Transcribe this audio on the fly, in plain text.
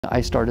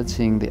I started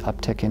seeing the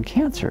uptick in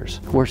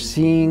cancers. We're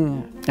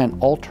seeing an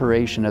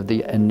alteration of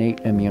the innate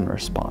immune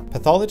response.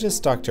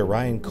 Pathologist Dr.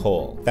 Ryan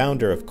Cole,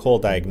 founder of Cole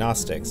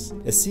Diagnostics,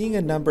 is seeing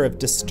a number of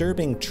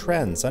disturbing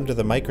trends under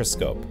the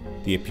microscope.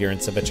 The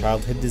appearance of a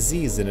childhood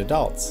disease in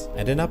adults,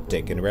 and an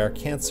uptick in rare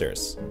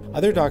cancers.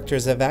 Other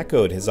doctors have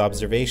echoed his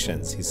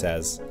observations, he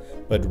says,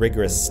 but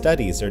rigorous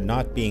studies are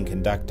not being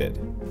conducted.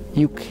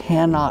 You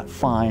cannot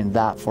find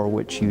that for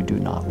which you do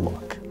not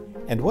look.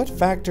 And what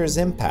factors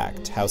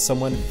impact how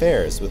someone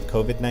fares with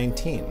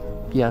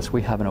COVID-19? Yes,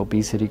 we have an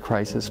obesity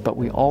crisis, but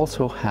we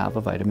also have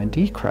a vitamin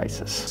D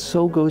crisis.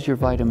 So goes your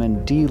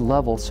vitamin D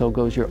level, so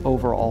goes your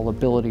overall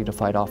ability to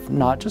fight off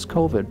not just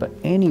COVID, but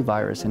any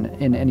virus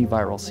in any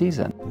viral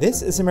season.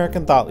 This is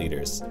American Thought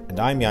Leaders, and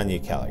I'm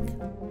Yanya Kellick.